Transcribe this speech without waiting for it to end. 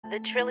The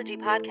Trilogy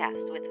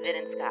Podcast with Vin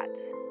and Scott,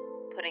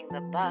 putting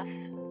the buff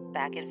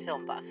back in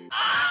film buff.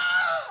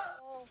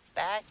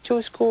 Back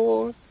to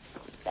school,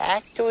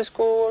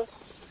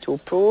 to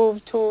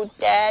prove to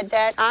Dad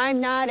that I'm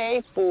not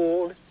a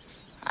fool.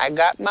 I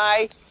got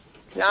my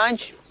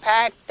lunch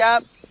packed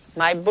up,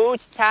 my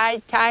boots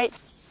tied tight.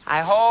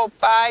 I hope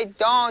I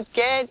don't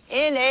get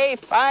in a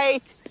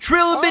fight.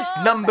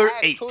 Trilbit number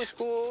back 8, to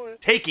school,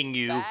 taking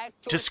you back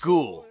to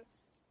school.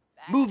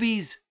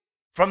 Movies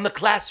from the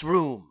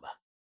classroom.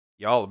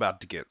 Y'all about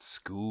to get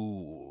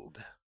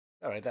schooled.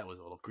 All right, that was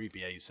a little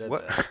creepy how you said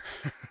What? that.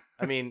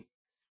 I mean,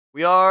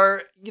 we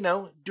are,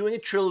 doing a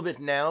Trilbit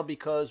now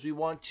because we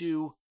want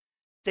to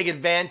take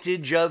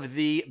advantage of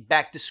the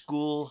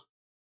back-to-school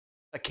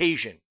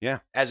occasion, Yeah.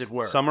 as it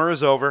were. Summer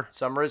is over.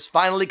 Summer has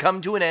finally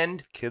come to an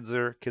end. Kids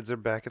are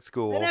back at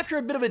school. And after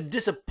a bit of a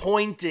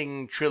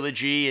disappointing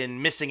trilogy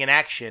and missing in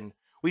action,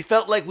 we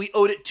felt like we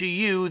owed it to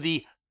you,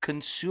 the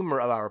consumer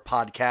of our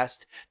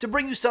podcast, to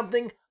bring you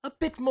something a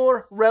bit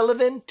more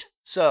relevant.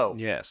 So,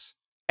 Yes.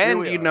 Here And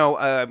we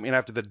are.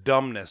 after the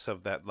dumbness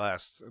of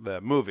the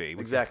movie,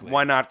 Exactly.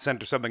 why not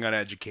center something on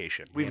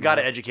education? we've got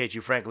to educate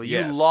you, frankly.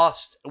 Yes.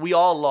 We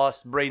all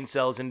lost brain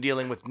cells in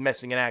dealing with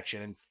messing in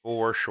action and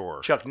For sure.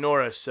 Chuck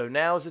Norris. So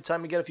now is the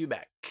time to get a few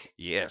back.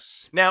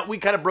 Yes. Now, we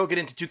kind of broke it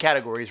into two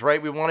categories,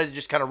 right? We wanted to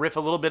just kind of riff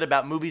a little bit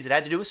about movies that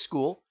had to do with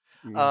school.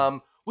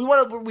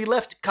 We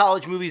left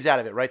college movies out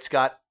of it, right,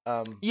 Scott?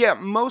 Yeah,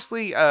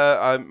 mostly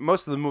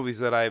most of the movies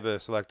that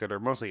I've selected are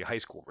mostly high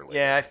school related.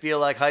 Yeah, I feel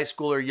like high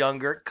school or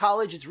younger.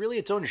 College is really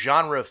its own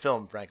genre of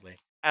film, frankly.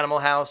 Animal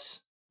House,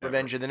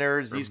 Revenge of the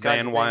Nerds, Or these kinds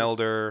of Van things.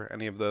 Wilder,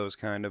 any of those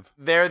kind of.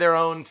 They're their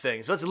own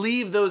thing. So let's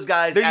leave those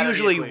guys They're out of the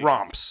usually equation.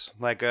 romps,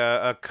 like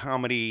a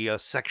comedy, a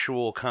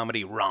sexual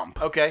comedy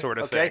romp Okay, sort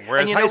of okay. thing.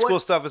 Whereas And you high know school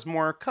what? stuff is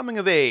more coming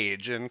of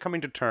age and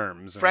coming to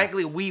terms. and-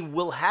 Frankly, we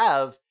will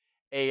have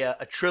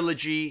a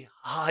trilogy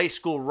high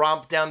school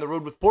romp down the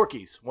road with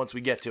Porky's once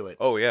we get to it.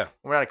 Oh, yeah.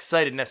 We're not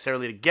excited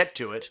necessarily to get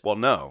to it, Well,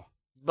 no.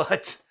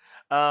 but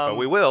But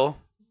we will.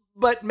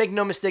 But make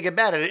no mistake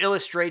about it, it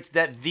illustrates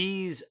that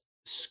these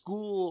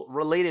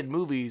school-related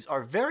movies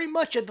are very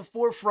much at the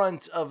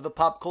forefront of the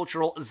pop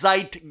cultural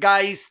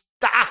zeitgeist.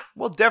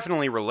 Well,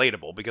 definitely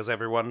relatable because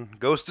everyone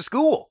goes to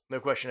school.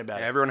 No question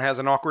about it. Everyone has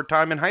an awkward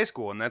time in high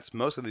school, and that's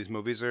most of these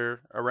movies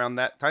are around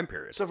that time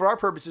period. So for our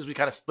purposes, we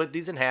kind of split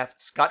these in half.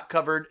 Scott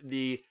covered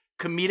the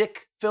comedic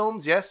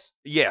films, yes?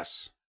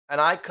 Yes.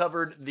 And I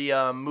covered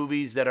the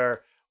movies that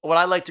are what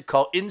I like to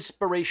call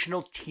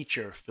inspirational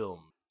teacher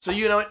films. So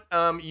you know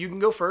what? You can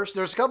go first.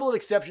 There's a couple of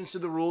exceptions to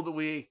the rule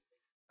that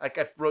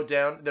I wrote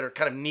down that are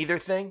kind of neither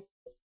thing.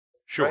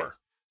 Sure. Right.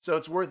 So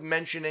it's worth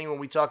mentioning when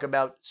we talk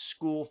about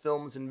school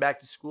films and back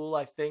to school,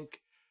 I think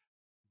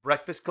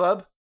Breakfast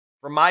Club,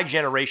 for my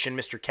generation,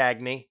 Mr.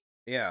 Cagney,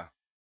 Yeah.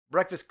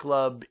 Breakfast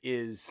Club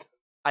is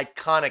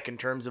iconic in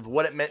terms of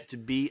what it meant to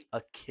be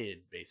a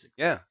kid, basically.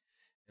 Yeah.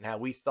 And how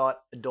we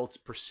thought adults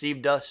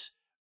perceived us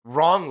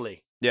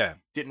wrongly, Yeah.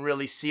 didn't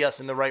really see us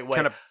in the right way.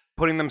 Kind of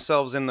putting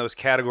themselves in those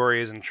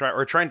categories and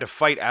trying to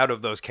fight out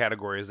of those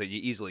categories that you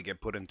easily get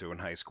put into in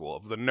high school,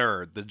 of the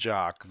nerd, the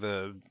jock,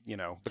 the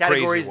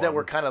Categories crazy that one.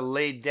 were kind of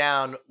laid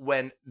down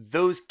when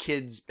those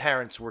kids'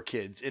 parents were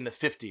kids in the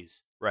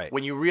 50s. right.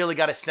 When you really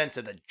got a sense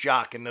of the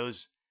jock and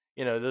those,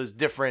 those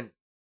different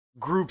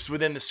groups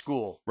within the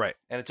school. Right.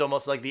 And it's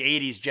almost like the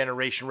 80s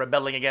generation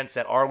rebelling against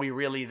that. Are we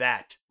really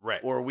that?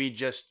 Right. Or are we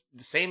just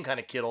the same kind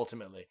of kid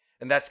ultimately?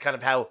 And that's kind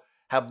of how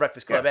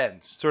Breakfast Club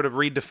ends. Sort of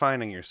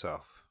redefining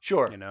yourself.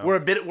 Sure. You know?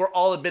 We're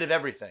all a bit of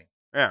everything.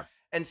 Yeah.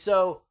 And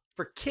so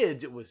for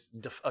kids, it was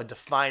a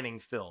defining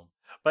film.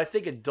 But I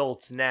think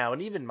adults now,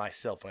 and even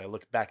myself, when I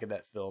look back at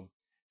that film,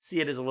 see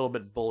it as a little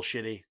bit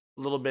bullshitty,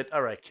 a little bit,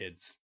 all right,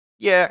 kids,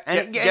 Yeah,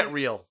 and get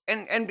real.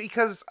 And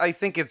because I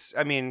think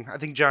I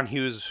think John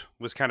Hughes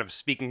was kind of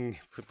speaking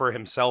for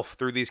himself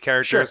through these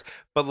characters,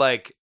 but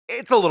like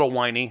it's a little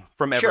whiny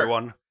from Sure.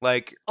 everyone.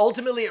 Like,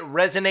 Ultimately, it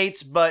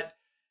resonates, but,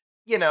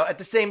 at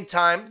the same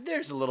time,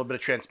 there's a little bit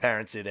of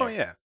transparency there. oh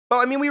yeah. Well,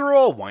 I mean, we were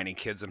all whiny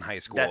kids in high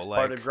school. That's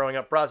part of the growing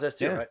up process,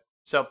 too, Yeah. right?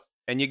 So,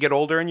 and you get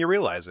older and you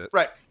realize it.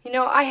 right. You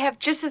know, I have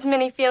just as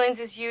many feelings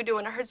as you do,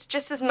 and it hurts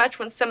just as much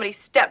when somebody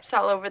steps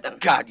all over them.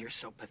 God, you're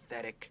so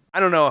pathetic. I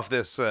don't know if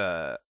this.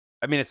 I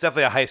mean, it's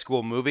definitely a high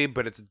school movie,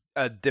 but it's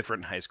a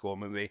different high school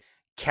movie.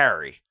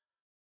 Carrie.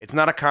 It's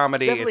not a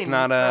comedy. Definitely, It's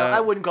not a. I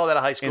wouldn't call that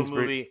a high school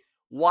movie.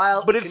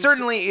 While But it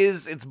certainly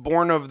is. It's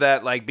born of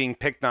that, like being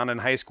picked on in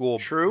high school.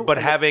 True. But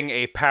having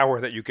a power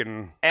that you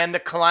can And the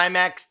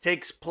climax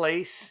takes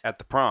place, at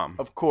the prom.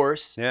 of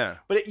course. Yeah.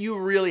 But you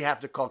really have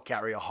to call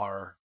Carrie a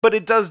horror. But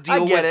it does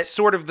deal get with it.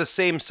 sort of the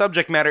same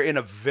subject matter in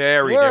a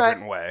very You're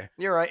different right. way.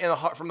 You're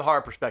right, from the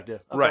horror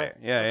perspective. Okay. Right.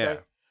 Yeah. Okay. Yeah.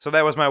 So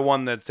that was my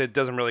one that it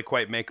doesn't really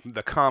quite make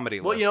the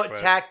comedy Well, list. you know what?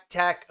 but-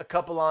 Tack a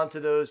couple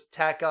onto those.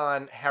 Tack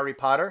on Harry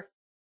Potter,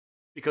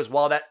 because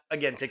while that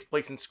again takes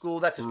place in school,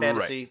 that's a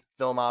fantasy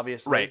film,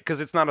 obviously. Right, because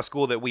it's not a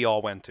school that we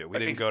all went to. We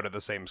didn't Ex- go to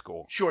the same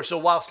school. Sure. So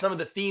while some of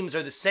the themes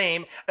are the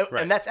same,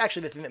 Right. and that's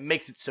actually the thing that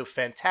makes it so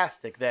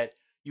fantastic, that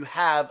you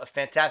have a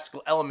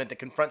fantastical element that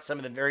confronts some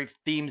of the very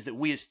themes that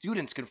we as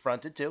students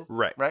confronted too.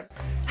 Right. Right?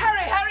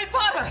 Harry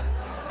Potter!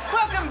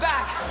 Welcome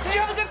back! Did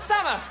you have a good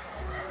summer?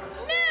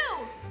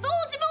 No!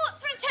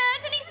 Voldemort's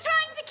returned and he's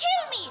trying to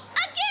kill me!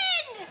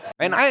 Again!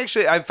 And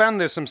I found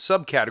there's some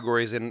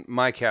subcategories in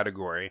my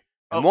category.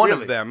 And Oh, one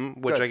really? of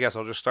them, which Good. I guess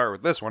I'll just start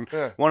with this one,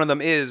 Yeah. one of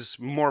them is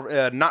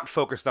more not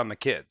focused on the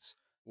kids.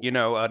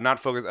 Not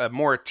focused,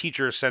 more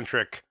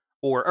teacher-centric,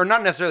 or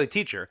not necessarily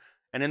teacher.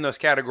 And in those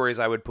categories,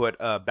 I would put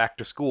Back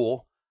to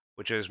School,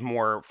 which is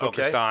more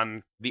focused Okay.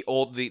 on the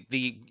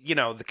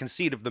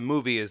conceit of the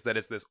movie is that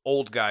it's this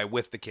old guy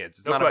with the kids.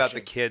 It's No not about question.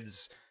 the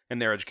kids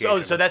and their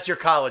education. So that's your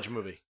college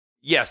movie.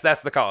 Yes,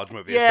 that's the college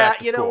movie. It's Yeah, Back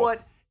to you know School.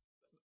 what?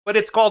 But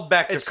it's called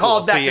Back to It's School.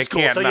 called Back so to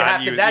School, can't so you not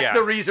have to. use- That's yeah.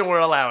 the reason we're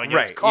allowing it.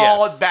 Right, It's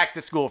called yes. Back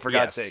to School, for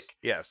God's Yes, sake.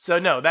 yes. So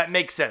no, that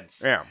makes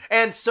sense. Yeah.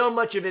 And so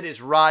much of it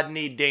is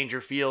Rodney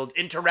Dangerfield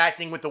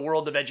interacting with the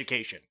world of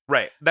education.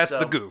 Right. That's So,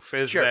 the goof.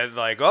 Is sure. that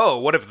like, oh,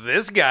 what if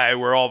this guy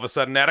were all of a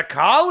sudden at a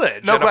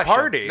college No at question. a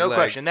party? No Like-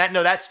 question.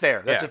 That's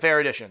fair. That's Yeah. a fair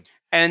addition.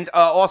 And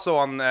also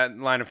on that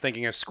line of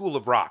thinking is School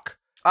of Rock.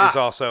 Is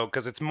also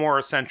because it's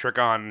more centric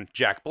on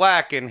Jack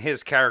Black and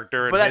his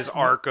character and But his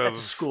arc of. that's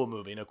a school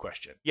movie, no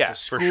question. Yeah,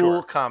 it's a for school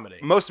sure. comedy.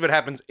 Most of it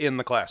happens in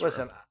the classroom.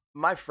 Listen,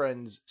 my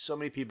friends, so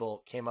many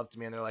people came up to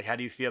me and they're like, "How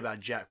do you feel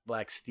about Jack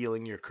Black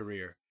stealing your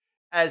career?"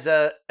 As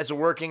a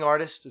working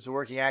artist, as a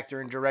working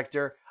actor and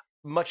director,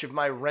 much of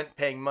my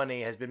rent-paying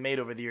money has been made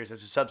over the years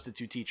as a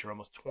substitute teacher,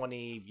 almost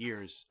 20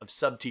 years of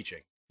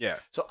sub-teaching. Yeah.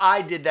 So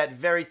I did that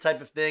very type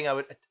of thing.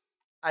 I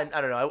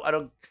don't know. I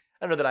don't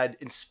know that I'd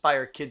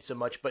inspire kids so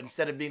much, but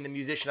instead of being the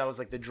musician, I was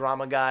like the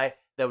drama guy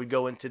that would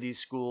go into these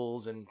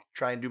schools and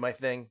try and do my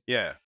thing.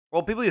 Yeah.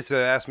 Well, people used to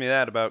ask me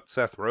that about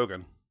Seth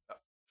Rogen.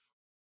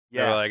 They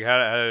were Yeah. like,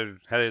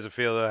 how does it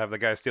feel to have the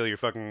guy steal your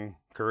fucking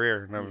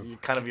career? And I was,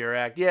 Kind of your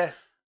act. Yeah, I was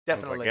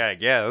definitely. like, yeah, I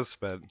guess,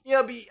 but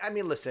Yeah, but I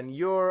mean, listen,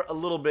 you're a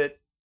little bit.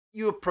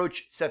 You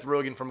approach Seth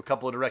Rogen from a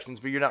couple of directions,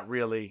 but you're not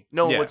really.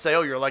 No one Yeah. would say,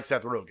 "Oh, you're like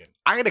Seth Rogen."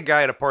 I had a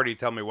guy at a party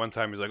tell me one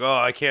time, he's like, "Oh,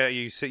 I can't.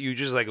 You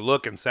just like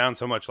look and sound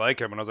so much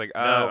like him." And I was like,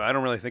 No. I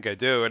don't really think I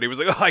do." And he was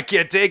like, "Oh, I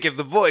can't take it,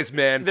 the voice,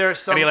 man." There's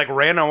some. And he like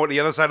ran on the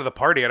other side of the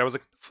party, and I was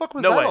like, "The fuck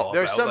was no that way. all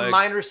There's about?" some Like,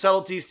 minor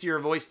subtleties to your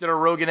voice that are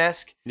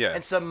Rogen-esque, yeah.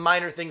 and some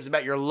minor things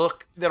about your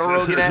look that are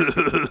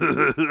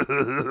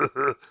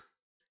Rogen-esque.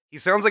 He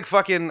sounds like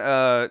fucking.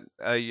 I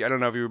don't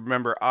know if you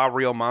remember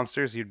Real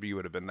Monsters. You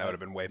would have been. That would have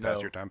been way past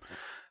No. your time.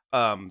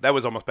 That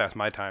was almost past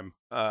my time.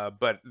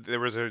 But there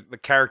was the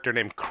character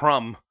named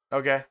Crumb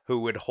Okay. who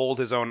would hold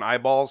his own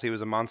eyeballs. He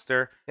was a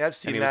monster. Yeah, I've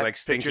seen And he that. was like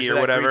stinky Pictures or of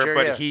that whatever, creature,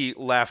 but yeah. he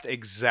laughed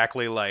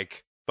exactly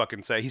like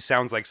fucking say. He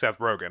sounds like Seth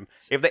Rogen.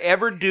 If they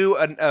ever do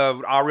an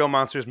Real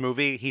Monsters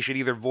movie, he should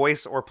either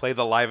voice or play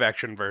the live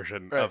action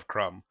version Right. of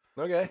Crumb.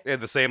 Okay.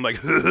 And the same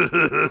like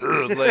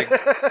like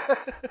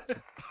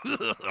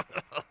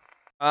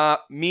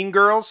Mean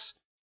Girls.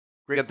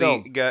 Great Got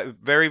film. got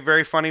very,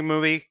 very funny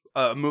movie.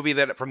 A movie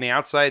that from the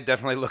outside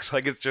definitely looks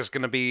like it's just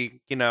gonna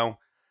be,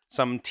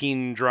 some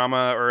teen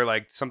drama or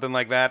like something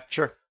like that.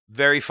 Sure.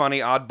 Very funny,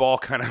 oddball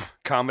kind of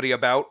comedy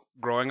about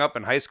growing up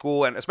in high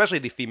school and especially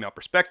the female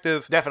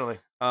perspective. Definitely.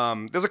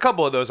 There's a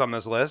couple of those on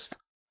this list.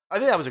 I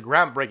think that was a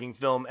groundbreaking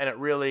film, and it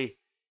really,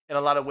 in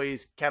a lot of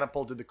ways,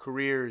 catapulted the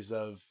careers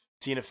of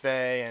Tina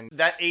Fey and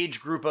that age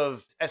group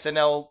of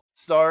SNL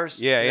stars.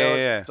 Yeah, yeah,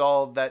 yeah. It's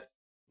all that,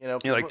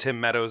 Like Tim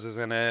Meadows is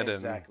in it.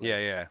 Exactly.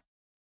 And yeah.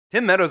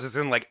 Tim Meadows is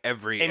in like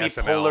every Amy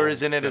SNL Poehler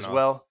is in it as spin-off.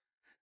 well.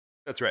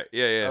 That's right.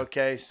 Yeah.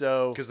 Okay,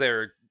 so Because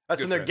they're that's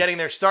good when they're friends. getting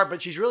their start,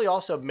 but she's really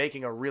also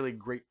making a really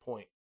great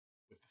point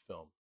with the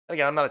film. And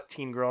again, I'm not a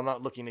teen girl. I'm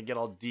not looking to get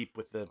all deep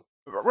with the.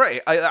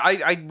 right.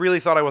 I really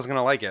thought I wasn't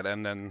gonna like it,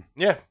 and then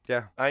Yeah.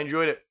 Yeah. I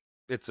enjoyed it.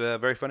 it's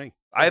very funny.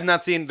 I have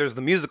not seen. There's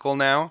the musical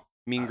now,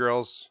 Mean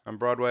Girls on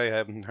Broadway. I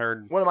haven't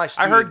heard. One of my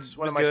I heard students,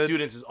 one of was my good.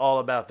 students is all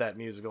about that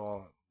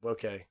musical.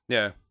 Okay.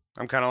 Yeah,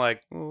 I'm kind of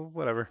like,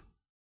 whatever.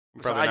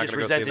 I'm So probably I not just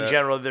gonna go see resent in that.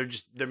 general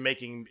they're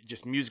making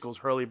just musicals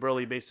hurly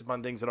burly based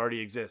upon things that already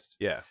exist.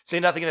 Yeah. Say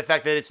nothing of the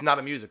fact that it's not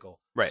a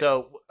musical. Right.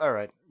 So all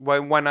right.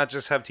 Why not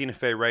just have Tina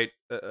Fey write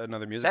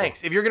another musical?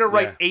 Thanks. If you're gonna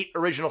write Yeah. 8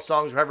 original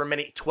songs, or however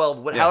many,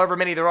 12, Yeah. however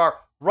many there are,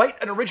 write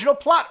an original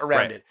plot around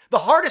Right. it. The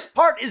hardest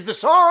part is the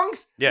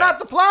songs, Yeah. not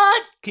the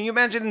plot. Can you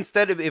imagine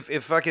instead of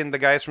if fucking the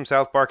guys from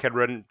South Park had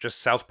written just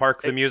South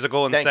Park the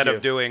musical thank instead you.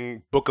 of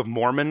doing Book of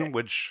Mormon,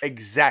 which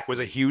Exactly. was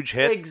a huge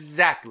hit?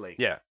 Exactly.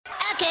 Yeah.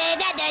 Okay,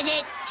 that does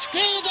it. Screw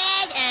you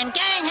guys, I'm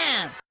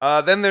going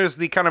home. Then there's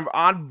the kind of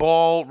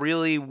oddball,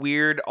 really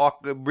weird,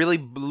 really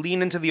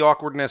lean into the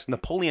awkwardness,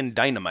 Napoleon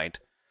Dynamite,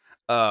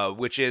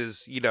 which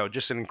is,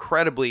 just an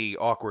incredibly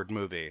awkward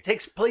movie.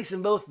 Takes place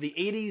in both the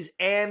 80s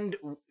and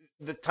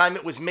the time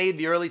it was made,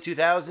 the early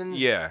 2000s.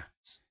 Yeah.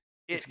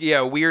 It-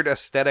 A weird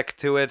aesthetic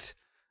to it.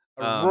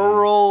 A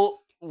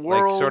rural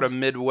world. Like sort of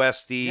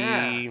Midwesty,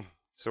 Yeah.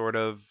 sort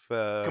of.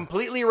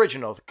 Completely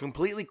original,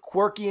 completely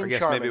quirky I and guess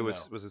charming. maybe it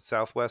though. was it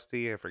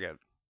Southwesty? I forget.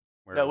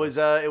 Where That was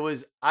it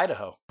was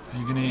Idaho. Are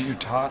you gonna eat your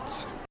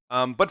tots?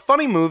 But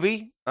funny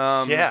movie.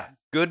 Yeah.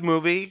 Good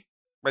movie.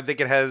 I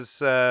think it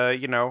has,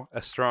 a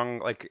strong,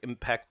 like,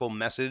 impactful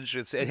message.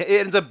 It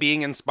ends up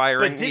being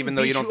inspiring, But didn't even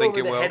though you beat don't think over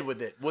it the will. head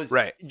with it. Was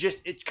Right.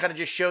 It kind of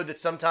just showed that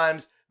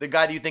sometimes the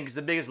guy that you think is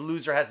the biggest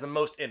loser has the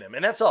most in him,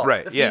 and that's all.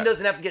 Right, The yeah. theme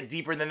doesn't have to get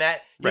deeper than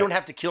that. You Right. don't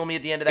have to kill me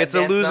at the end of that. It's a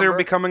dance loser number.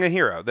 becoming a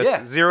hero. That's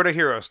Yeah. 0 to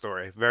hero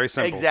story. Very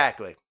simple.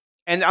 Exactly.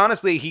 And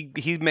honestly,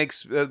 he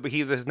makes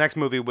his next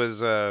movie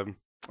was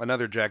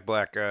another Jack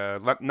Black,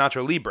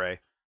 Nacho Libre,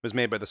 was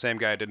made by the same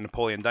guy who did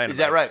Napoleon Dynamite. Is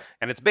that right?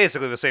 And it's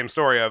basically the same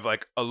story of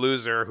like a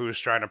loser who's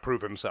trying to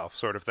prove himself,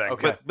 sort of thing.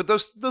 Okay. But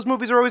those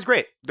movies are always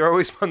great. They're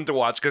always fun to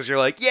watch because you're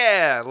like,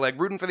 yeah, like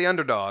rooting for the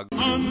underdog.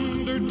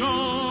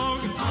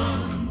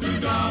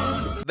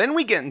 Then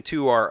we get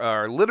into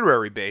our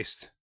literary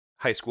based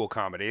high school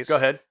comedies. Go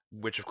ahead.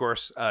 Which, of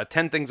course,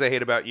 10 Things I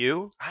Hate About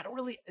You. I don't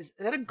really. Is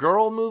that a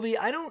girl movie?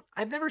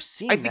 I've never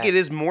seen. I think it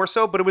is more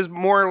so, but it was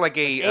more like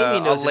Amy a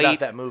knows late. about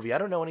that movie. I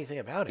don't know anything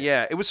about it.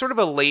 Yeah, it was sort of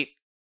a late.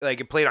 Like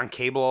it played on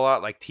cable a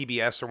lot, like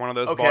TBS or one of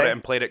those Okay. bought it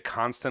and played it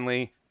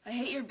constantly. I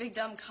hate your big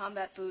dumb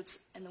combat boots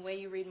and the way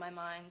you read my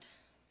mind.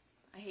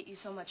 I hate you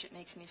so much it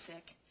makes me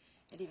sick.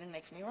 It even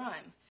makes me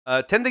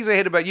rhyme. 10 Things I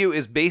Hate About You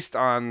is based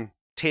on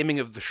Taming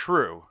of the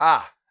Shrew.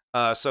 Ah.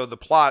 So the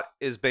plot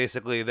is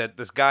basically that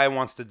this guy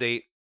wants to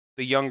date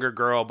the younger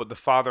girl, but the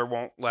father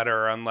won't let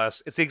her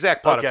unless it's the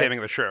exact plot Okay. of Taming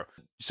of the Shrew.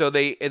 So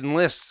they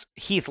enlist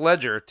Heath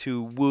Ledger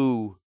to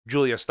woo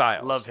Julia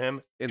Stiles. Love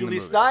him. in the Julia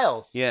movie.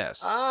 Stiles. Yes.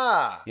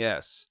 Ah.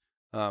 Yes.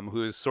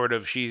 Who's sort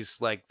of, she's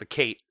like the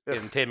Kate in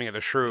Ugh. Taming of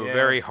the Shrew. Yeah.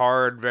 Very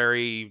hard,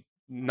 very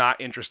not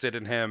interested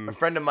in him. A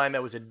friend of mine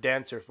that was a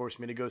dancer forced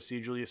me to go see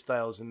Julia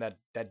Stiles in that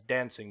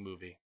dancing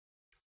movie.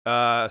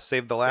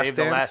 Save the Last Save Dance.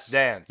 the Last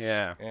Dance.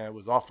 Yeah. Yeah, it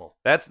was awful.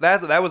 That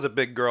was a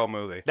big girl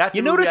movie. That's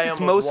you a movie notice I it's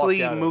almost walked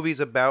mostly out of. movies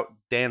about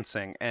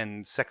dancing,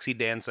 and sexy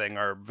dancing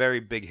are very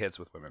big hits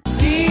with women.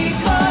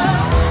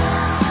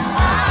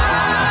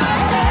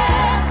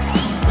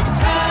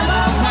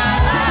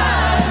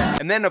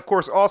 And then, of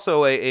course,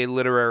 also a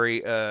literary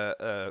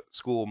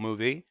school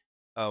movie,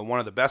 one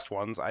of the best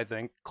ones, I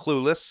think,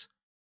 Clueless.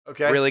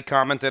 Okay. Really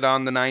commented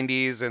on the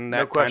 90s and No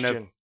that kind of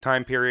question.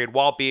 time period,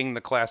 while being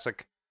the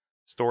classic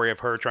story of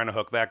her trying to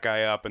hook that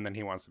guy up, and then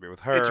he wants to be with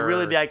her. It's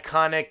really the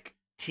iconic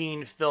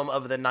teen film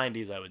of the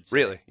 90s, I would say.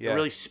 Really? Yeah. It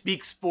really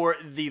speaks for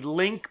the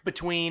link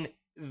between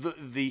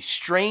the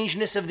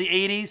strangeness of the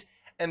 80s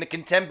and the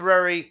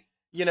contemporary,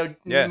 Yeah.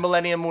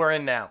 millennium we're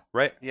in now.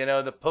 Right.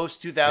 The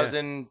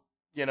post-2000,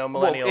 millennial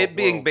Well, it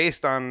being world.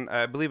 based on,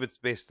 I believe it's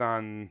based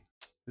on,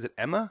 is it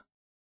Emma?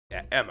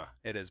 Yeah, Emma.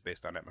 It is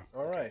based on Emma.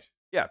 All right.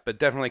 Yeah, but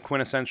definitely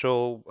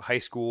quintessential high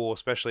school,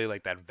 especially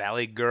like that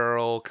Valley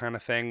Girl kind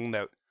of thing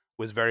that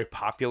was very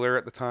popular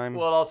at the time.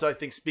 Well, it also, I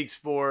think, speaks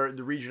for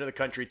the region of the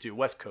country, too.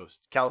 West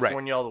Coast.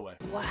 California all the way.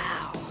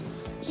 Wow.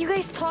 You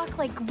guys talk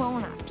like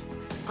grown-ups.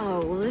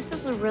 Oh, well, this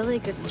is a really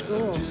good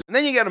school. And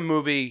then you got a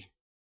movie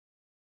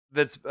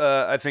that's,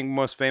 I think,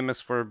 most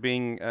famous for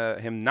being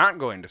him not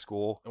going to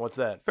school, And what's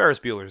that? Ferris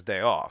Bueller's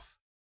Day Off.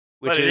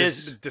 Which But it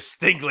is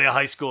distinctly a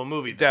high school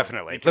movie. though.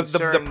 definitely. It The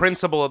concerns-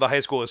 principal of the high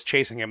school is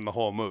chasing him the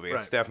whole movie. It's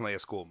Right. definitely a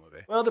school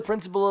movie. Well, the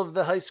principal of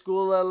the high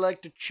school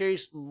liked to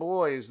chase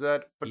boys.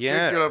 That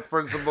Yeah. particular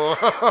principal.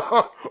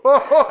 Ay,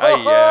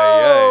 ay,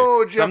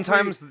 ay. Jeffrey-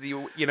 Sometimes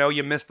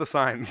you miss the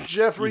signs.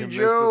 Jeffrey You miss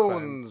the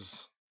signs.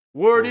 Jones.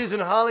 Word is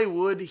in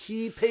Hollywood,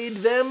 he paid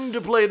them to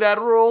play that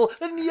role.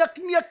 And yuck,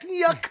 yuck,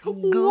 yuck.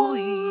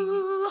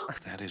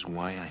 What? That is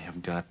why I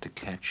have got to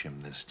catch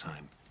him this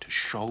time. To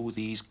show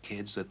these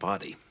kids that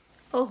body.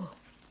 Oh,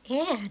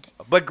 Ed.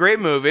 But great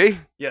movie.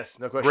 Yes,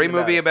 no question. Great about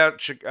movie it.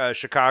 about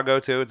Chicago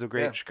too. It's a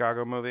great Yeah.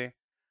 Chicago movie.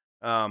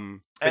 But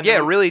And yeah, it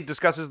then- really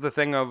discusses the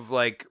thing of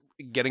like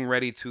getting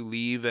ready to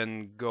leave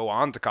and go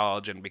on to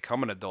college and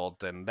become an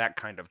adult and that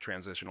kind of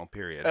transitional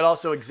period. It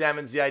also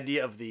examines the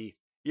idea of you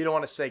don't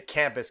want to say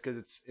campus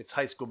because it's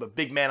high school, but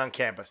big man on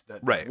campus. The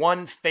Right.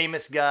 one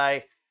famous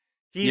guy.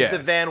 He's Yeah. the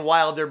Van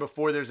Wilder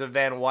before there's a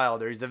Van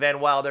Wilder. He's the Van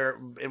Wilder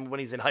when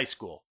he's in high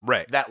school.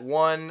 Right. That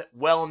one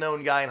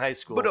well-known guy in high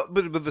school.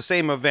 But the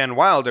same of Van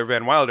Wilder.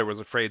 Van Wilder was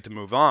afraid to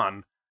move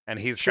on, and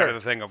he's Sure. kind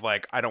of the thing of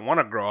like, I don't want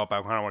to grow up.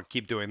 I kind of want to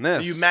keep doing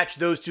this. You match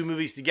those two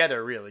movies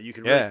together, really. You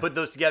can Yeah. really put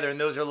those together, and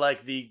those are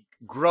like the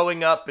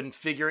growing up and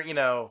figuring,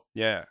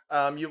 Yeah.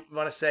 you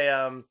want to say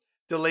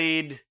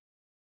delayed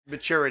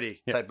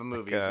maturity Yeah, type of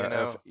movies,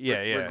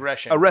 yeah.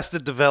 regression.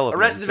 Arrested Development.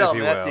 Arrested if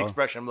Development, you that's the will.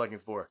 expression I'm looking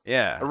for.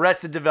 Yeah.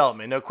 Arrested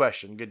Development, no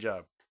question. Good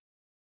job.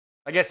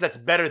 I guess that's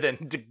better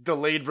than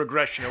delayed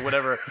regression or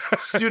whatever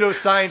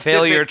pseudoscientific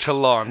Failure to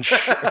launch.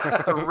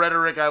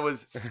 rhetoric I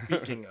was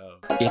speaking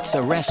of. It's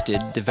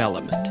Arrested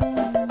Development.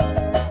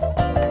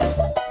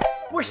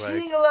 We're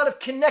seeing a lot of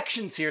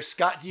connections here,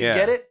 Scott. Do you Yeah.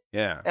 get it?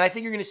 Yeah. And I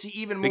think you're going to see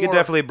even more. We could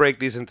definitely break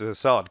these into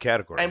solid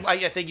categories. And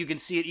I think you can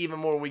see it even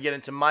more when we get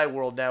into my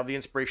world now, the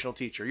inspirational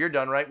teacher. You're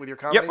done, right, with your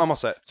comedies? Yep, I'm all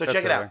set. So That's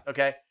check it out, everything.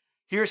 okay?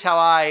 Here's how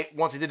I,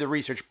 once I did the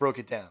research, broke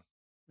it down.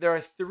 There are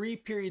 3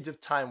 periods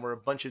of time where a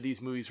bunch of these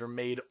movies were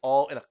made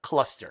all in a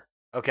cluster,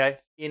 okay?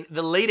 In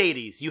the late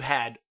 80s, you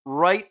had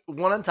right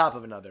one on top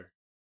of another.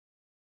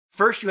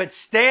 First, you had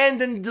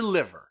Stand and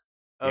Deliver,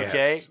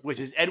 okay? Yes. Which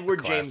is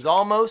Edward Classic. James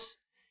Olmos.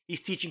 He's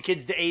teaching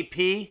kids the AP.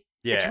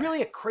 Yeah. It's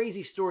really a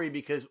crazy story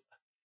because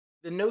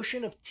the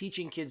notion of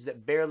teaching kids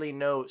that barely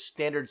know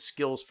standard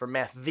skills for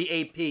math, the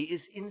AP,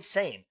 is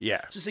insane.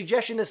 Yeah. So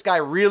suggestion this guy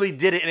really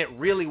did it and it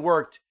really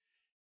worked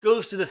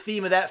goes to the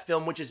theme of that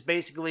film, which is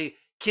basically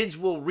kids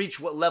will reach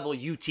what level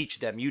you teach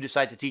them. You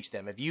decide to teach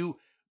them. If you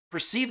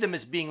perceive them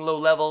as being low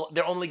level,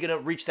 they're only going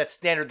to reach that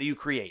standard that you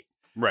create.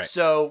 Right.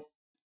 So,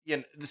 you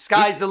know, the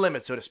sky's the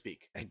limit, so to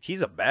speak.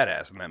 He's a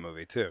badass in that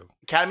movie too.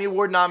 Academy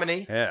Award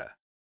nominee. Yeah.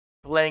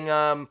 Playing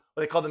what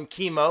they call them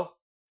chemo.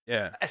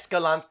 Yeah.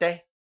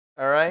 Escalante.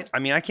 All right. I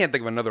mean, I can't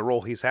think of another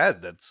role he's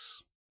had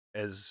that's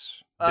as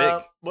big.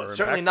 Well, or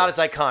certainly impactful. not as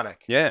iconic.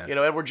 Yeah. You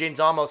know, Edward James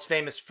Olmos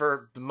famous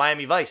for the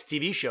Miami Vice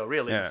TV show,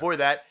 really, Yeah. before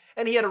that.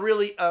 And he had a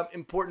really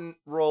important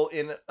role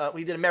in,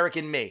 he did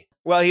American Me.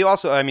 Well, he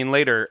also, I mean,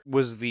 later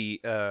was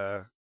the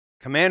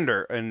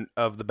commander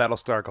of the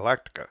Battlestar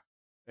Galactica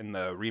in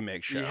the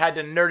remake show. You had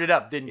to nerd it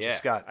up, didn't you, Yeah,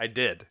 Scott? I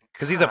did.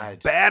 Because he's a God.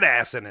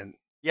 badass in it.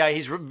 Yeah,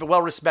 he's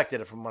well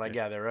respected from what I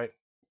gather, right?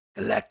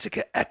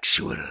 Galactica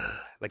Actual.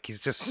 Like,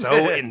 he's just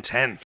so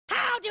intense.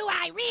 How do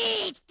I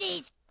reach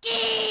these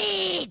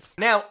kids?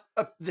 Now,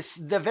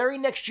 the very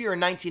next year in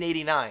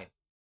 1989,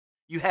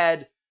 you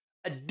had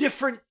a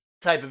different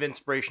type of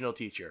inspirational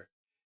teacher.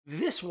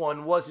 This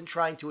one wasn't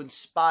trying to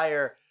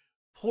inspire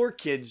poor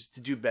kids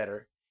to do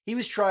better. He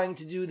was trying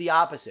to do the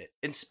opposite,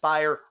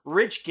 inspire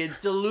rich kids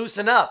to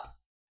loosen up.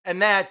 And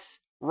that's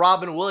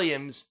Robin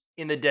Williams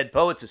in The Dead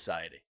Poets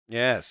Society.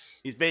 Yes.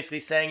 He's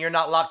basically saying you're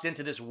not locked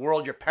into this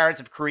world your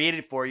parents have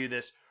created for you,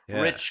 this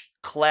Yeah. rich,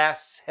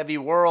 class-heavy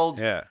world.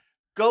 Yeah.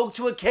 Go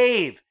to a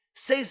cave,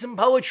 say some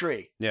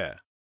poetry. Yeah.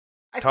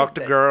 I Talk think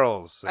to that-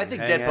 girls. I and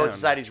think hang Dead Poets out.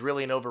 Society is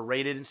really an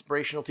overrated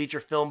inspirational teacher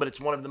film, but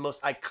it's one of the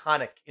most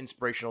iconic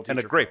inspirational teacher And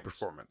a great films.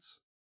 performance.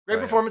 Great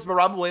by him. performance by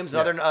Robin Williams,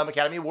 Yeah. another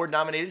Academy Award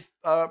nominated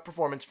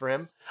performance for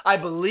him. I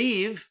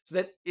believe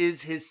that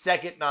is his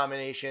second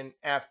nomination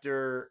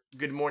after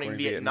Good Morning,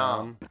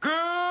 Vietnam. Good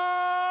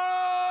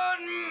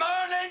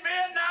morning,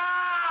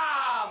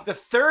 Vietnam! The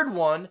third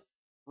one,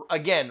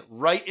 again,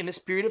 right in this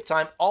period of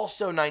time,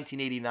 also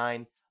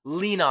 1989,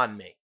 Lean on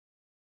Me.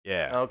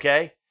 Yeah.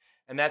 Okay?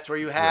 And that's where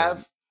you So,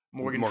 have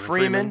Morgan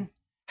Freeman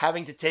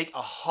having to take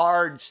a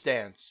hard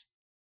stance.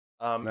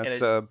 In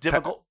That's a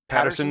difficult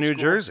Patterson, New School.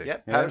 Jersey.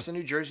 Yep, Patterson,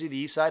 New Jersey, the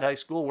East Side High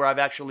School, where I've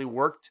actually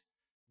worked,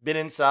 been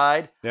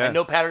inside. Yeah. I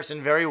know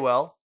Patterson very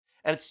well,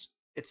 and it's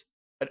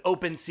an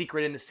open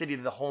secret in the city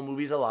that the whole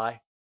movie's a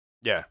lie.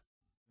 Yeah.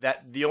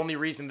 That the only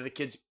reason that the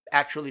kids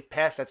actually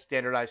passed that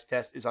standardized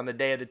test is on the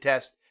day of the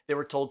test they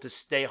were told to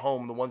stay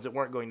home, the ones that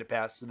weren't going to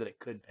pass, so that it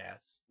could pass.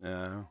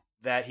 Yeah.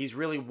 That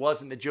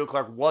that Joe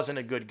Clark wasn't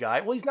a good guy.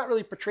 Well, he's not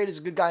really portrayed as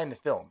a good guy in the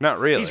film. Not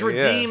really. He's yeah.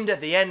 redeemed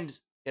at the end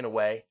in a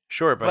way.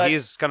 Sure, but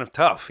he's kind of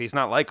tough. He's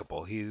not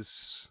likable.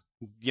 He's,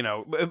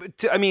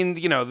 I mean,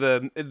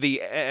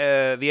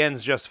 the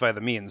ends justify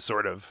the means,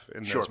 sort of,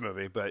 in Sure. this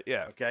movie. But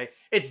yeah, Okay.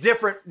 It's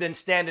different than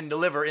Stand and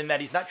Deliver in that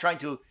he's not trying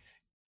to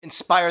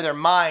inspire their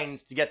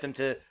minds to get them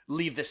to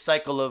leave this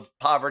cycle of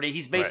poverty.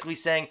 He's basically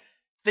saying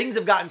things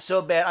have gotten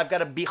so bad, I've got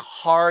to be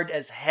hard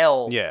as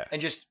hell. Yeah. And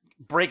just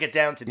break it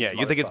down to these yeah.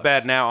 You think it's motherfuckers.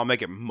 bad now? I'll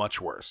make it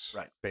much worse.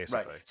 Right.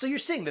 Basically. Right. So you're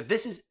seeing that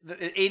this is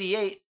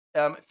 88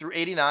 through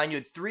 89. You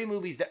had three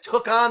movies that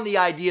took on the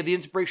idea of the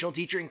inspirational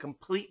teacher in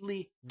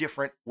completely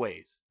different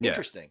ways. Yeah.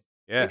 Interesting.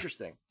 Yeah.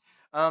 Interesting.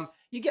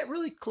 You get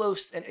really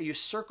close and you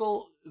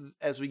circle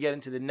as we get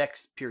into the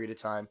next period of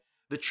time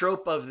the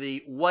trope of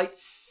the white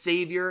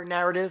savior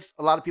narrative.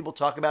 A lot of people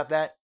talk about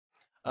that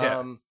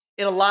in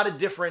a lot of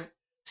different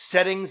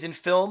settings in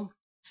film.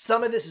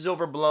 Some of this is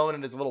overblown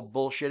and is a little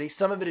bullshitty.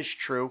 Some of it is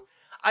true.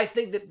 I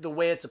think that the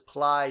way it's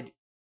applied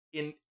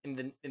in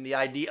the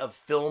idea of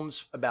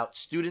films about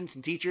students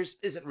and teachers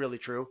isn't really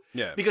true.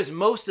 Yeah. Because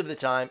most of the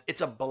time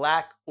it's a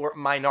black or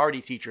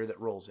minority teacher that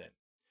rolls in.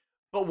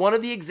 But one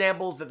of the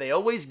examples that they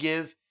always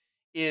give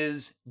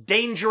is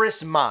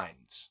Dangerous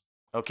Minds.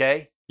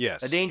 Okay?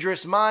 Yes. A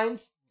Dangerous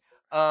Minds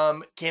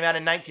came out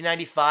in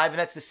 1995, and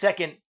that's the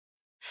second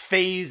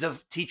phase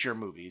of teacher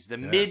movies, the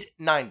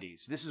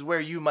mid-90s. This is where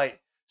you might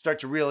start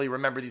to really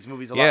remember these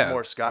movies a lot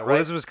more, Scott, Well, right?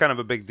 this was kind of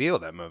a big deal,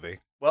 that movie.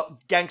 Well,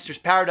 Gangster's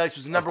Paradise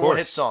was the number Of one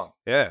hit course. song.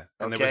 Yeah.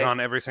 And it was Okay. on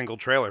every single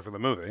trailer for the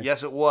movie.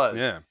 Yes, it was.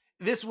 Yeah.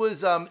 This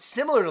was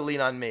similar to Lean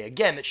on Me.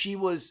 Again, that she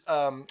was,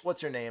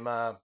 what's her name?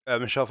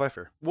 Michelle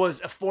Pfeiffer. Was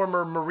a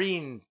former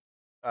Marine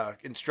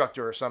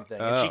instructor or something.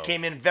 And she Oh.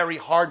 came in very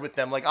hard with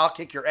them, like, I'll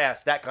kick your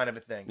ass, that kind of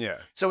a thing. Yeah.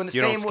 So in the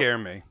You same don't scare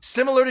me.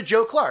 Similar to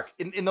Joe Clark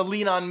in the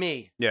Lean on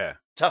Me. Yeah.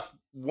 Tough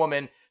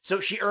woman. So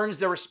she earns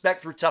their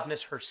respect through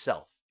toughness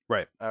herself.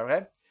 Right. All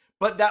right.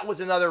 But that was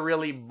another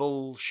really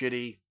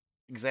bullshitty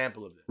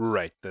example of this.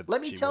 Right.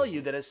 Let me tell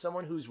you that as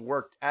someone who's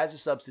worked as a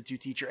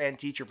substitute teacher and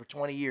teacher for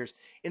 20 years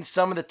in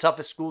some of the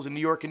toughest schools in New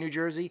York and New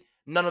Jersey,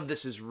 none of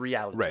this is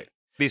reality. Right.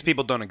 These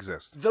people don't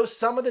exist. Though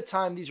some of the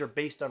time these are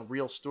based on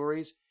real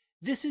stories,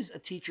 this is a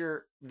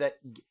teacher that,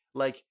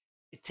 like,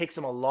 it takes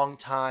them a long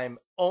time,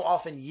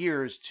 often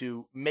years,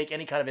 to make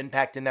any kind of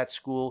impact in that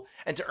school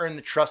and to earn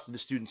the trust of the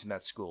students in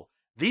that school.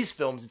 These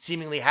films, it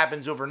seemingly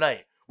happens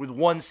overnight. with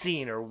one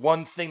scene or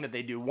one thing that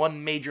they do,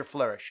 one major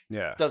flourish.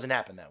 Yeah. It doesn't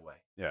happen that way.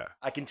 Yeah.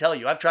 I can tell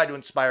you, I've tried to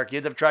inspire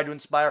kids. I've tried to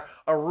inspire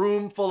a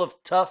room full of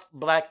tough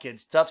black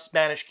kids, tough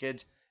Spanish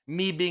kids.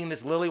 Me being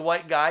this lily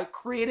white guy,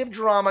 creative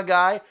drama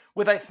guy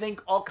with, I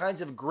think, all kinds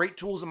of great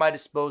tools at my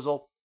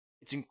disposal.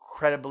 It's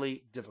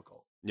incredibly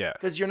difficult. Yeah.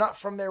 Because you're not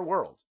from their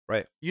world.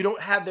 Right. You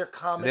don't have their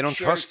common They don't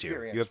shared trust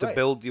experience. you.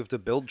 You have to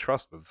build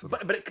trust with them.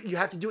 But you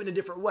have to do it in a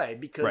different way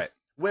because Right.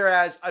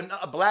 whereas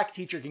a black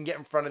teacher can get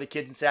in front of the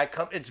kids and say,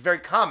 it's very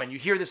common. You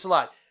hear this a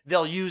lot.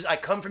 They'll use, I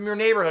come from your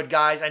neighborhood,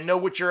 guys. I know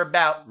what you're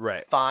about.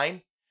 Right.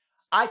 Fine.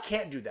 I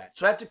can't do that.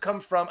 So I have to come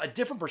from a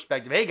different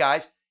perspective. Hey,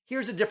 guys,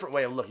 here's a different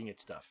way of looking at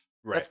stuff.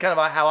 Right. That's kind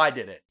of how I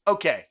did it.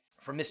 Okay.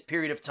 From this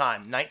period of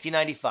time,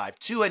 1995,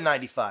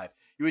 295,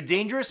 you had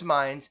Dangerous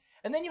Minds,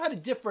 and then you had a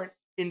different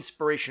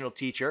inspirational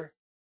teacher,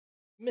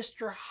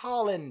 Mr.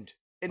 Holland,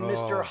 in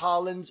Mr.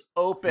 Holland's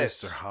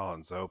Opus. Mr.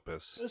 Holland's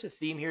Opus. There's a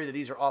theme here that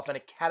these are often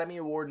Academy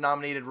Award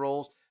nominated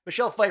roles.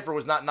 Michelle Pfeiffer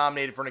was not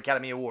nominated for an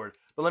Academy Award,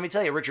 but let me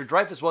tell you, Richard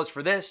Dreyfuss was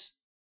for this.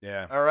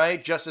 Yeah. All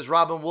right, just as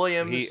Robin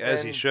Williams,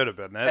 He should have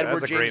been. Edward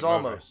That's a James great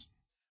Olmos. movie.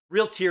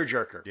 Real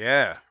tearjerker.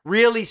 Yeah.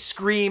 Really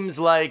screams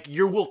like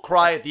you will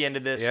cry at the end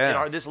of this.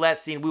 Yeah. This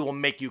last scene, we will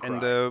make you cry.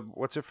 And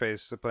what's her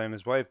face playing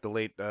his wife, the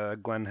late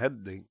Glenn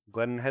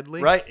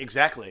Headley. Right,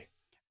 exactly.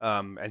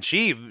 And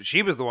she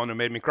was the one who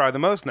made me cry the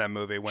most in that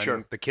movie when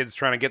Sure. the kid's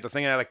trying to get the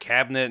thing out of the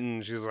cabinet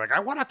and she's like, I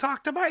want to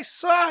talk to my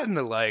son.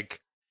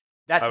 Like,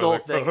 That's I the whole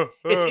was thing. like,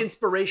 It's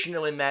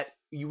inspirational in that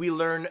we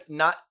learn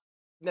not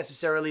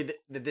necessarily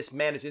that this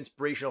man is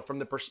inspirational from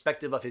the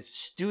perspective of his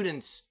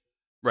students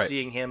Right.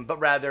 seeing him, but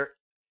rather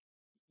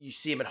you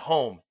see him at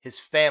home, his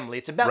family.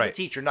 It's about the Right.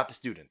 teacher, not the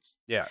students.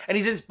 Yeah. And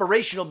he's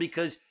inspirational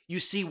because you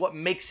see what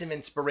makes him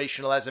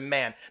inspirational as a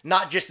man.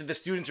 Not just that the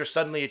students are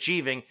suddenly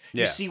achieving.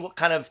 Yeah. You see what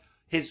kind of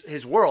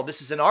his world.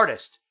 This is an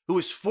artist who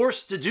is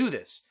forced to do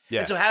this. Yeah.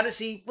 And so how does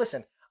he,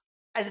 listen,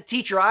 as a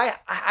teacher,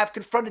 I've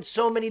confronted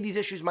so many of these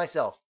issues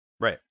myself.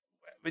 Right.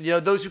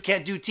 Those who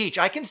can't do teach.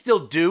 I can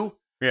still do.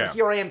 Yeah. But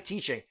here I am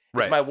teaching.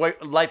 Right. Is my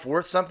life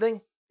worth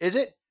something? Is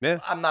it? Yeah.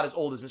 I'm not as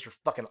old as Mr.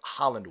 fucking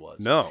Holland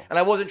was. No. And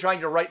I wasn't trying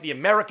to write the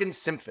American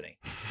Symphony.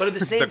 But at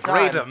the same the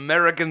time, Great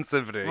American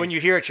Symphony. when you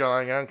hear it, you're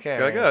like, okay.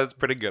 You're like, oh, it's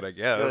pretty good, I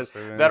guess. I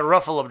mean, That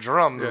ruffle of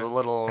drums is Yeah. a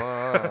little...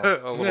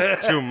 a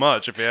little too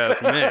much, if you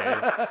ask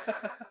me.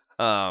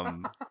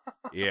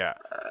 Yeah.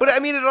 But I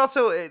mean, it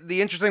also,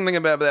 the interesting thing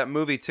about that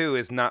movie, too,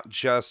 is not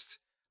just,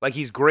 like,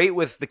 he's great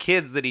with the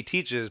kids that he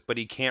teaches, but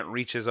he can't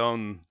reach his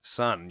own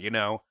son,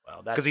 Well,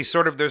 Because that's,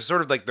 there's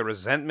sort of like the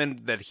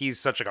resentment that he's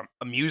such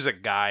a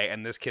music guy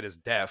and this kid is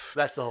deaf.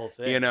 that's the whole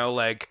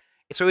thing.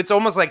 So it's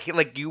almost like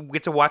you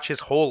get to watch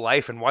his whole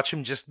life and watch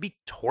him just be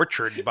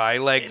tortured by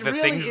like It the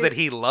really things is- that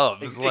he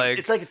loves.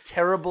 It's like a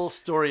terrible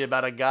story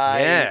about a guy.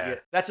 Yeah.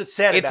 That's what's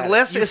sad it's about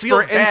less it. You feel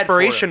bad for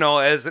him. inspirational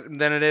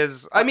than it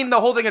is. I mean, the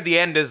whole thing at the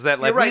end is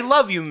that like You're right. we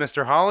love you,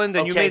 Mr. Holland,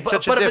 and you made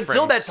such a but difference. up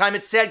until that time,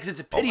 it's sad because it's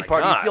a pity my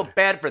party. God. You feel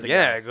bad for the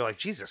yeah, guy. you're like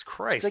Jesus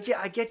Christ. It's like,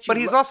 yeah, I get you. But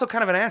he's also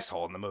kind of an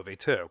asshole in the movie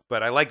too.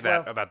 But I like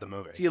that Well, about the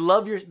movie So you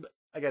love your...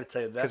 I got to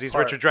tell you that because he's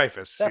part- Richard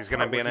Dreyfuss. that He's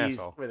gonna part be an where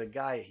asshole. Where the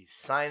guy, he's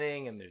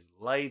signing and there's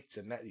lights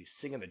and that he's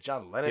singing the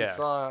John Lennon Yeah.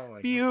 song.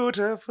 Like,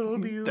 Beautiful,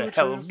 what beautiful. the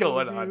hell's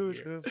going on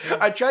here? beautiful.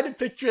 I tried to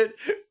picture it,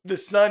 the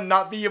son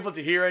not being able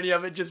to hear any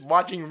of it, just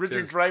watching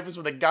Richard Just- Dreyfuss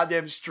with a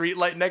goddamn street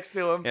light next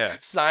to him, Yeah.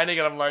 signing,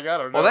 and I'm like, I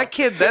don't know. Well, that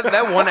kid,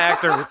 that one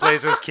actor who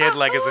plays this kid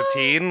like as a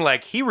teen,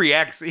 like he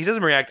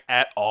doesn't react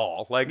at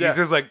all. Like Yeah. he's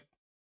just like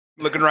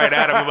looking right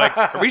at him. I'm like,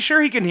 are we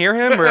sure he can hear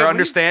him or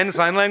understand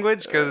sign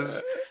language?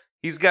 Because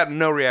he's got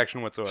no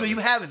reaction whatsoever. So you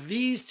have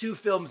these two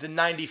films in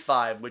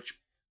 95, which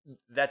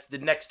that's the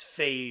next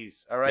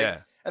phase, all right? Yeah.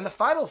 And the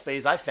final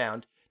phase I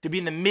found to be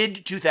in the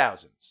mid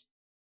 2000s.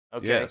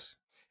 Okay. Yes.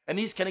 And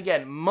these can,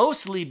 again,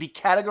 mostly be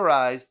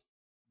categorized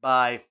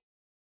by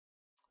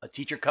a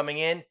teacher coming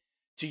in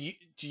to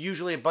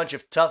usually a bunch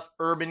of tough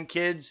urban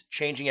kids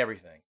changing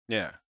everything.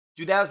 Yeah.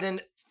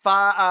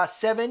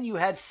 2007, you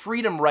had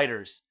Freedom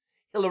Writers,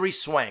 Hilary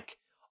Swank.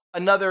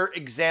 Another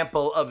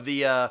example of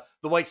the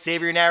white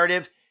savior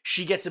narrative.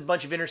 She gets a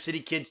bunch of inner city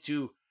kids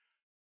to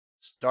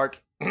start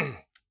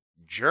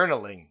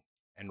journaling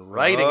and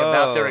writing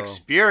about their Oh.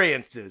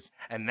 experiences.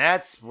 And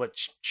that's what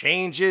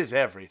changes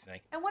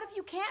everything. And what if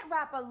you can't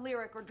rap a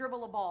lyric or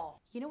dribble a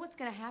ball? You know what's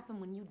gonna happen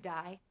when you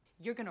die?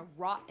 You're gonna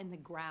rot in the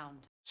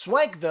ground.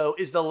 Swank, though,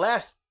 is the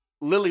last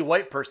lily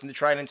white person to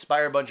try and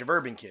inspire a bunch of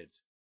urban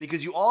kids.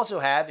 Because you also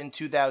have, in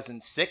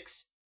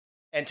 2006,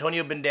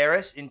 Antonio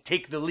Banderas in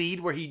Take the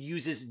Lead, where he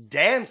uses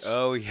dance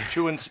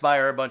to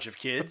inspire a bunch of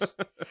kids.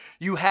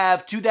 You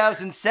have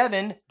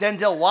 2007,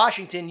 Denzel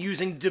Washington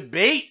using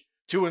debate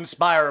to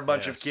inspire a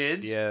bunch of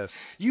kids. Yes.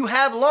 You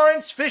have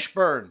Lawrence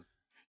Fishburne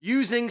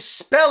using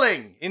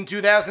spelling in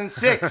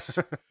 2006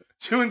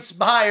 to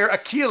inspire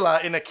Aquila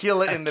in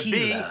the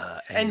Bee.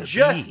 And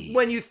just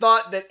when you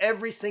thought that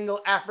every single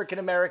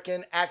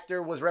African-American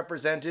actor was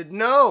represented,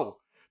 no.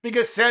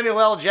 Because Samuel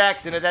L.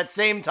 Jackson at that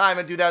same time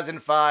in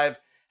 2005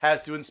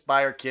 has to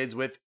inspire kids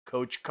with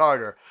Coach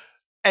Carter.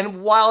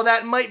 And while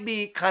that might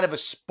be kind of a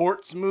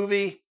sports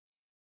movie,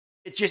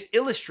 it just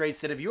illustrates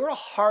that if you're a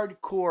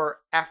hardcore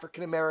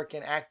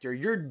African-American actor,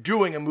 you're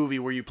doing a movie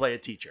where you play a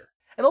teacher.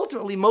 And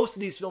ultimately, most of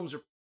these films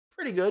are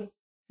pretty good.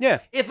 Yeah.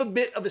 If a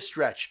bit of a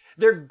stretch.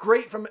 They're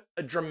great from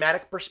a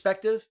dramatic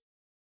perspective,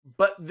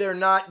 but they're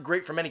not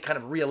great from any kind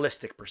of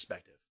realistic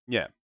perspective.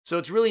 Yeah. So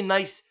it's really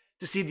nice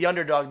to see the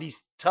underdog,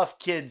 these tough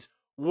kids,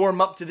 warm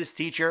up to this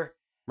teacher.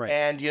 Right.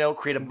 And,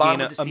 create a bond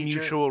Gain with a this teacher.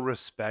 mutual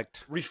respect.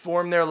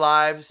 Reform their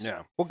lives.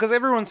 Yeah. Well, because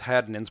everyone's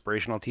had an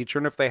inspirational teacher,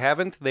 and if they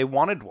haven't, they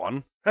wanted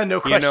one.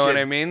 No question. You know what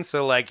I mean?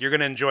 So, like, you're going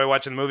to enjoy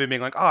watching the movie and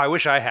being like, oh, I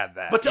wish I had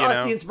that. But to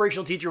us, the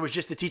inspirational teacher was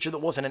just the teacher that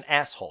wasn't an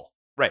asshole.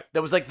 Right.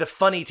 That was like the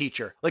funny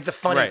teacher. Like the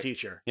funny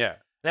teacher. Yeah.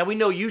 Now, we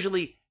know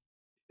usually,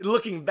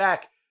 looking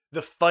back,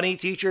 the funny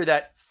teacher,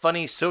 that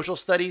funny social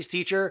studies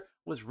teacher,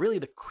 was really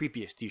the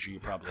creepiest teacher you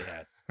probably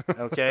had.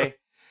 Okay?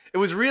 It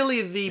was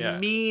really the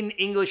mean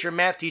English or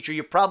math teacher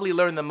you probably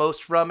learned the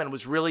most from and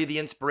was really the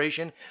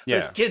inspiration. But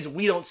as kids,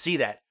 we don't see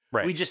that.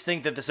 Right. We just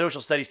think that the social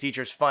studies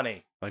teacher is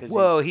funny. Like,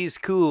 whoa, he's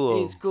cool.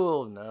 He's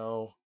cool.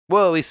 No.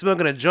 Whoa, he's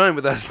smoking a joint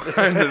with us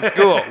behind the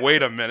school.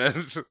 Wait a minute.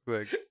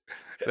 Like,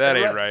 that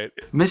ain't right.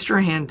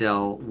 Mr.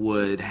 Handel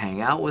would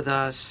hang out with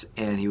us,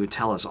 and he would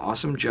tell us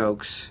awesome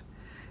jokes.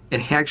 And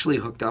he actually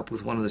hooked up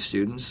with one of the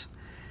students.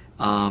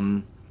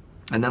 And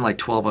then like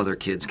 12 other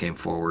kids came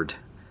forward.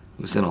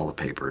 It was in all the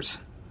papers.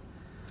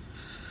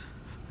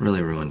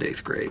 Really ruined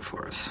 8th grade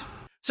for us.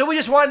 So we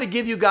just wanted to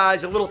give you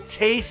guys a little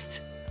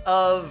taste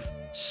of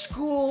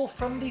school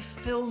from the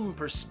film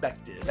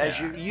perspective. As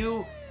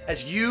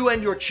you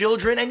and your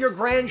children and your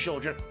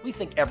grandchildren, we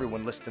think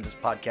everyone listening to this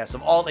podcast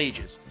of all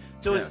ages.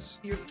 So as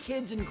your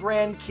kids and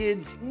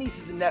grandkids,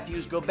 nieces and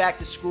nephews go back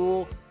to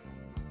school,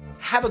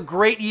 have a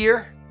great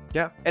year.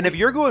 Yeah. And if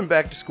you're going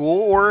back to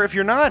school, or if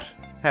you're not,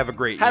 have a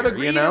great year. Have a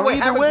great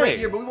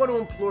year. But we want to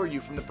implore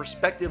you from the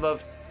perspective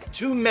of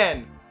two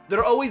men that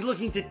are always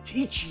looking to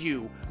teach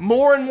you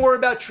more and more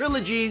about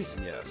trilogies.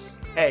 Yes.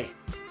 Hey,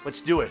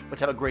 let's do it. Let's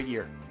have a great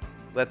year.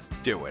 Let's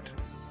do it.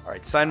 All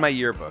right. Sign my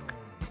yearbook.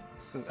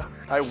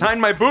 Sign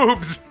my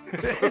boobs.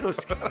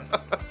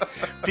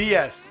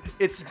 P.S.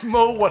 It's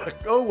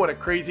what a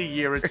crazy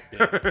year it's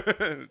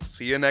been.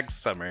 See you next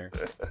summer.